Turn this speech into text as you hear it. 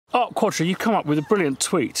Art Quadra, you come up with a brilliant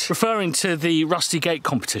tweet referring to the Rusty Gate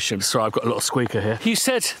competition. Sorry, I've got a little squeaker here. You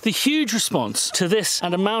said the huge response to this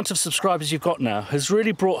and amount of subscribers you've got now has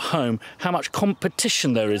really brought home how much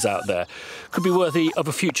competition there is out there. Could be worthy of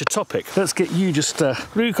a future topic. Let's get you just...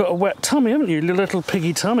 you've got a wet tummy, haven't you? Little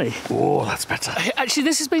piggy tummy. Oh, that's better. Actually,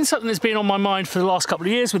 this has been something that's been on my mind for the last couple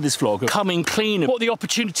of years with this vlog, of coming clean, what the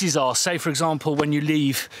opportunities are, say, for example, when you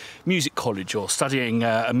leave music college or studying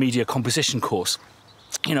a media composition course.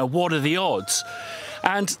 You know, what are the odds?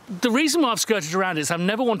 And the reason why I've skirted around it is I've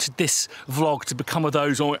never wanted this vlog to become of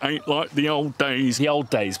those, oh, it ain't like the old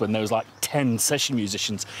days when there was like 10 session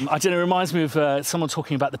musicians. I don't know, it reminds me of someone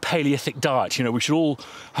talking about the Paleolithic diet. You know, we should all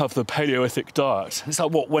have the Paleolithic diet. It's like,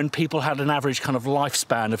 what, when people had an average kind of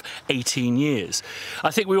lifespan of 18 years. I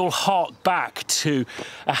think we all hark back to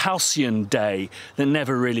a halcyon day that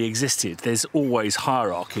never really existed. There's always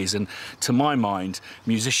hierarchies, and to my mind,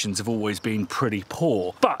 musicians have always been pretty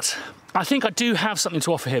poor. But I think I do have something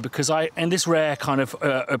to offer here because in this rare kind of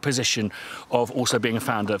position of also being a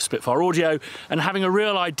founder of Spitfire Audio and having a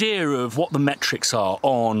real idea of what the metrics are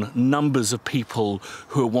on numbers of people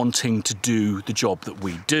who are wanting to do the job that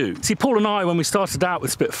we do. See, Paul and I, when we started out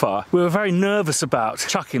with Spitfire, we were very nervous about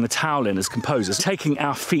chucking the towel in as composers, taking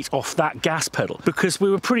our feet off that gas pedal, because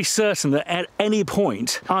we were pretty certain that at any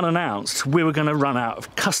point, unannounced, we were going to run out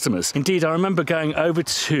of customers. Indeed, I remember going over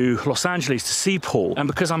to Los Angeles to see Paul, and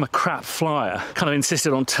because I'm a crap flyer, kind of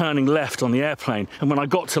insisted on turning left on the airplane. And when I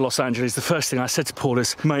got to Los Angeles, the first thing I said to Paul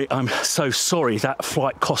is, mate, I'm so sorry that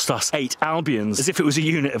flight cost us 8 Albions, as if it was a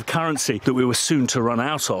unit of currency that we were soon to run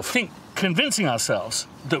out of. I think convincing ourselves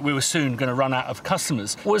that we were soon going to run out of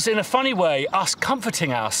customers was, in a funny way, us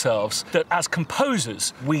comforting ourselves that as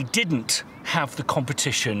composers, we didn't have the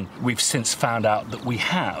competition we've since found out that we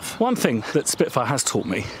have. One thing that Spitfire has taught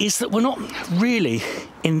me is that we're not really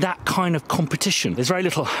in that kind of competition. There's very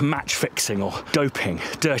little match fixing or doping,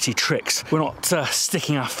 dirty tricks. We're not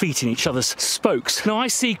sticking our feet in each other's spokes. Now, I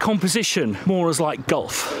see composition more as like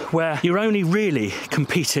golf, where you're only really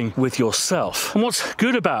competing with yourself. And what's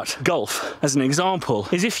good about golf, as an example,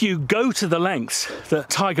 is if you go to the lengths that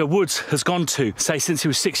Tiger Woods has gone to, say, since he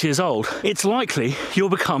was 6 years old, it's likely you'll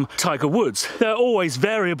become Tiger Woods. There are always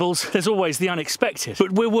variables, there's always the unexpected,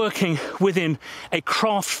 but we're working within a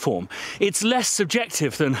craft form. It's less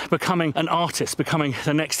subjective than becoming an artist, becoming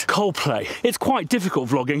the next Coldplay. It's quite difficult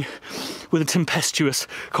vlogging with a tempestuous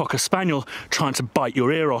Cocker Spaniel trying to bite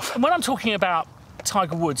your ear off. And when I'm talking about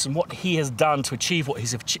Tiger Woods and what he has done to achieve what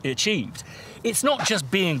he's achieved, it's not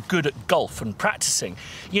just being good at golf and practicing.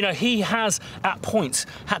 You know, he has at points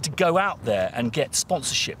had to go out there and get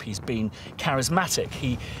sponsorship. He's been charismatic.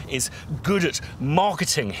 He is good at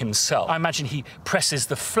marketing himself. I imagine he presses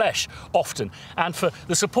the flesh often. And for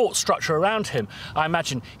the support structure around him, I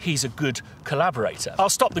imagine he's a good collaborator. I'll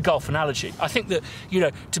stop the golf analogy. I think that, you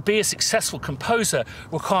know, to be a successful composer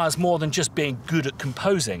requires more than just being good at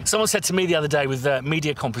composing. Someone said to me the other day with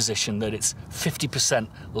media composition that it's 50%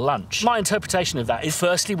 lunch. My interpretation of that is,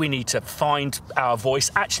 firstly, we need to find our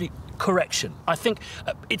voice. Actually, correction. I think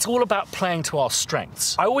it's all about playing to our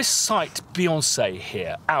strengths. I always cite Beyoncé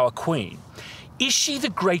here, our queen. Is she the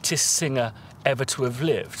greatest singer ever to have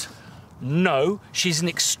lived? No, she's an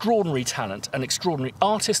extraordinary talent, an extraordinary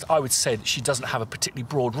artist. I would say that she doesn't have a particularly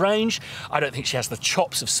broad range. I don't think she has the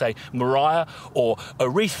chops of, say, Mariah or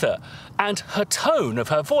Aretha. And her tone of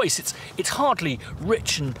her voice, it's hardly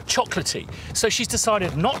rich and chocolatey. So she's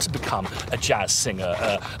decided not to become a jazz singer,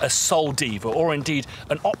 a soul diva, or indeed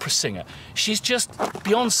an opera singer. She's just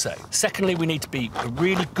Beyoncé. Secondly, we need to be a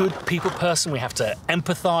really good people person. We have to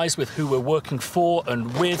empathise with who we're working for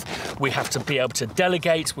and with. We have to be able to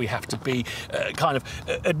delegate. We have to be kind of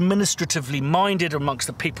administratively minded amongst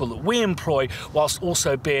the people that we employ, whilst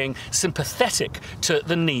also being sympathetic to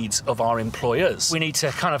the needs of our employers. We need to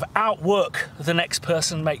kind of outwork the next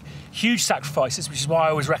person, make huge sacrifices, which is why I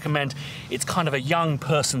always recommend it's kind of a young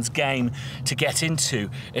person's game to get into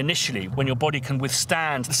initially, when your body can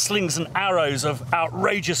withstand the slings and arrows of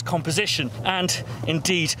outrageous composition. And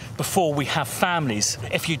indeed, before we have families.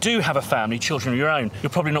 If you do have a family, children of your own, you're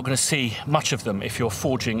probably not going to see much of them if you're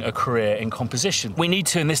forging a career in composition. We need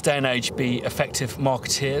to, in this day and age, be effective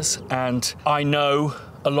marketeers, and I know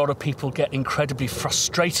a lot of people get incredibly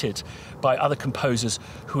frustrated by other composers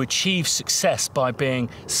who achieve success by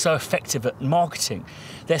being so effective at marketing.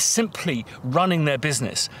 They're simply running their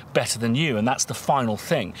business better than you, and that's the final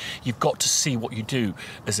thing. You've got to see what you do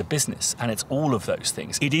as a business, and it's all of those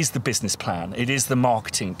things. It is the business plan, it is the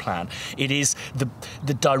marketing plan, it is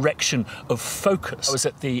the direction of focus. I was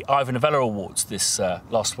at the Ivor Novello Awards this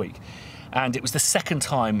last week, And it was the second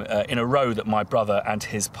time in a row that my brother and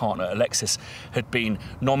his partner Alexis had been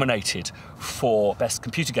nominated for Best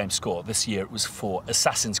Computer Game Score. This year it was for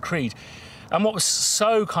Assassin's Creed. And what was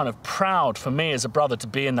so kind of proud for me as a brother to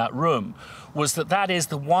be in that room was that that is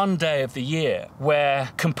the one day of the year where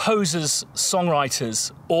composers,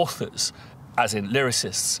 songwriters, authors, as in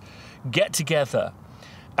lyricists, get together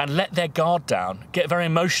and let their guard down, get very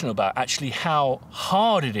emotional about actually how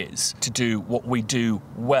hard it is to do what we do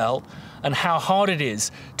well, and how hard it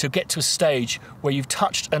is to get to a stage where you've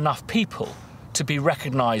touched enough people to be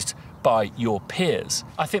recognised by your peers.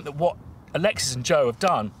 I think that what Alexis and Joe have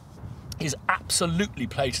done is absolutely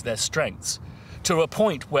play to their strengths, to a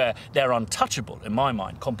point where they're untouchable in my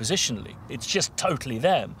mind compositionally. It's just totally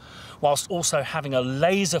them, whilst also having a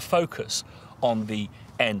laser focus on the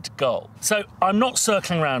end goal. So I'm not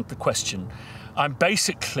circling around the question. I'm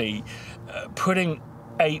basically putting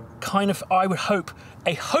a kind of, I would hope,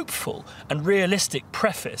 a hopeful and realistic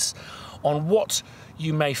preface on what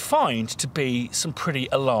you may find to be some pretty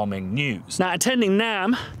alarming news. Now, attending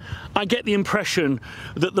NAMM, I get the impression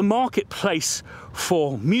that the marketplace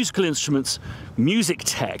for musical instruments, music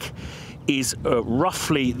tech, is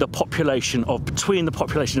roughly the population of, between the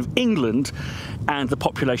population of England and the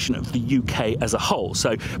population of the UK as a whole.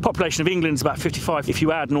 So population of England is about 55. If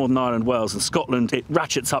you add Northern Ireland, Wales and Scotland, it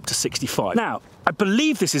ratchets up to 65. Now, I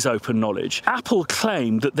believe this is open knowledge. Apple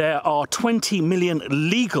claimed that there are 20 million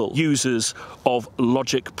legal users of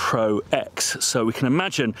Logic Pro X. So we can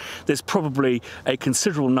imagine there's probably a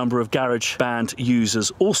considerable number of GarageBand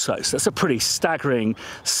users also. So that's a pretty staggering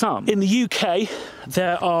sum. In the UK,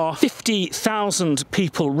 there are 50,000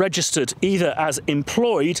 people registered either as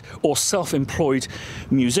employed or self-employed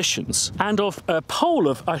musicians. And of a poll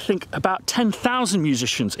of, I think, about 10,000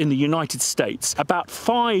 musicians in the United States, about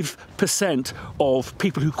 5% of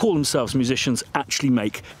people who call themselves musicians actually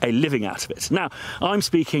make a living out of it. Now, I'm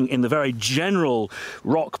speaking in the very general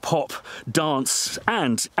rock, pop, dance,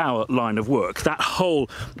 and our line of work. That whole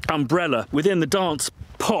umbrella within the dance,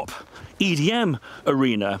 pop, EDM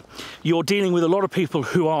arena, you're dealing with a lot of people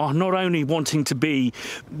who are not only wanting to be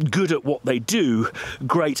good at what they do,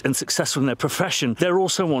 great and successful in their profession, they're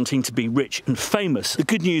also wanting to be rich and famous. The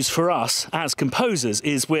good news for us as composers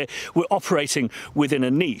is we're operating within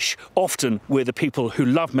a niche. Often we're the people who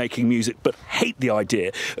love making music but hate the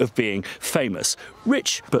idea of being famous.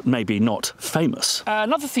 Rich, but maybe not famous.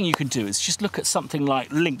 Another thing you can do is just look at something like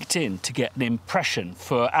LinkedIn to get an impression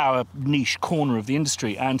for our niche corner of the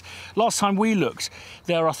industry. And last time we looked,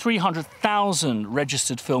 there are 300,000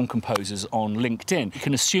 registered film composers on LinkedIn. You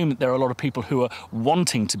can assume that there are a lot of people who are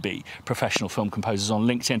wanting to be professional film composers on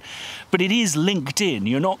LinkedIn. But it is LinkedIn.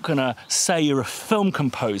 You're not going to say you're a film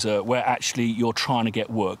composer where actually you're trying to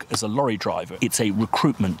get work as a lorry driver. It's a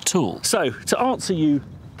recruitment tool. So, to answer you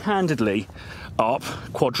candidly, ARP,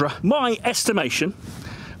 Quadra, my estimation,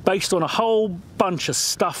 based on a whole bunch of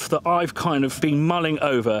stuff that I've kind of been mulling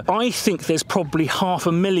over, I think there's probably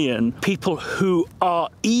 500,000 people who are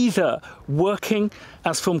either working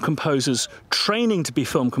as film composers, training to be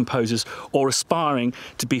film composers, or aspiring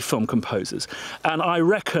to be film composers. And I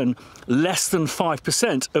reckon less than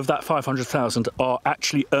 5% of that 500,000 are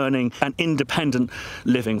actually earning an independent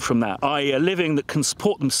living from that, i.e. a living that can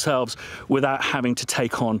support themselves without having to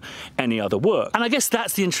take on any other work. And I guess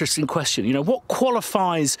that's the interesting question. You know, what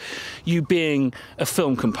qualifies you being a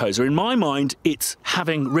film composer? In my mind, it's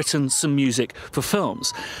having written some music for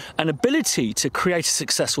films. An ability to create a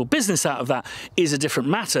successful business out of that is a different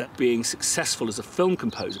matter. Being successful as a film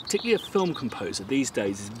composer, particularly a film composer these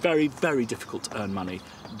days, is very, very difficult to earn money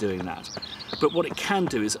doing that. But what it can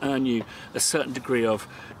do is earn you a certain degree of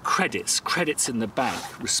credits in the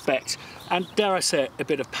bank, respect, and dare I say it, a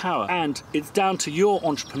bit of power. And it's down to your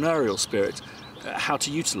entrepreneurial spirit how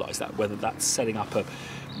to utilise that, whether that's setting up a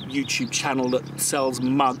YouTube channel that sells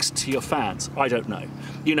mugs to your fans. I don't know.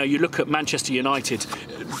 You know, you look at Manchester United,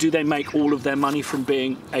 do they make all of their money from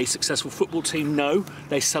being a successful football team? No.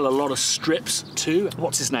 They sell a lot of strips too.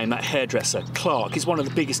 What's his name, that hairdresser? Clark. He's one of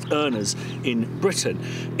the biggest earners in Britain.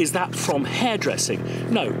 Is that from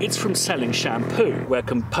hairdressing? No, it's from selling shampoo. Where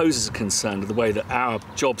composers are concerned, the way that our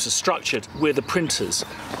jobs are structured, we're the printers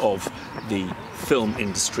of the film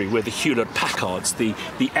industry. We're the Hewlett-Packards, the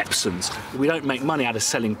Epsons. We don't make money out of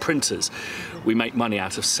selling printers. We make money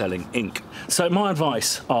out of selling ink. So my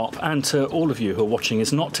advice, Arp, and to all of you who are watching,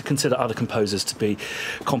 is not to consider other composers to be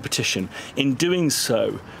competition. In doing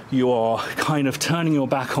so, you are kind of turning your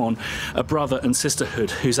back on a brother and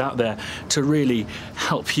sisterhood who's out there to really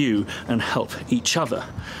help you and help each other.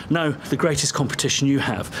 No, the greatest competition you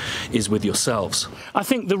have is with yourselves. I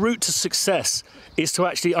think the route to success is to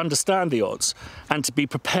actually understand the odds and to be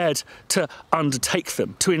prepared to undertake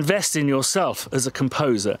them, to invest in yourself as a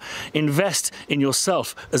composer, invest in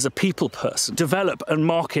yourself as a people person, develop and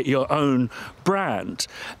market your own brand,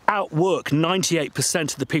 outwork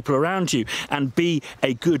 98% of the people around you, and be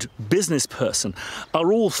a good business person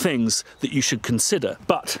are all things that you should consider.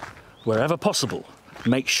 But wherever possible,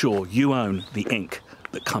 make sure you own the ink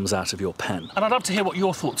that comes out of your pen. And I'd love to hear what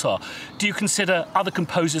your thoughts are. Do you consider other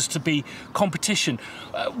composers to be competition?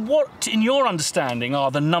 What, in your understanding,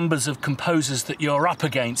 are the numbers of composers that you're up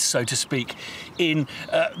against, so to speak, in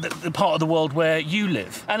the part of the world where you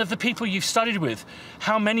live? And of the people you've studied with,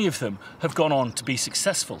 how many of them have gone on to be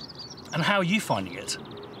successful? And how are you finding it?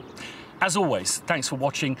 As always, thanks for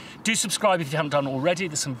watching. Do subscribe if you haven't done already.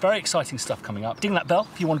 There's some very exciting stuff coming up. Ding that bell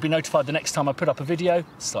if you want to be notified the next time I put up a video.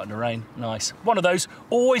 It's starting to rain, nice. One of those,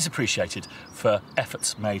 always appreciated for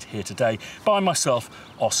efforts made here today by myself,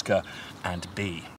 Oscar and Bea.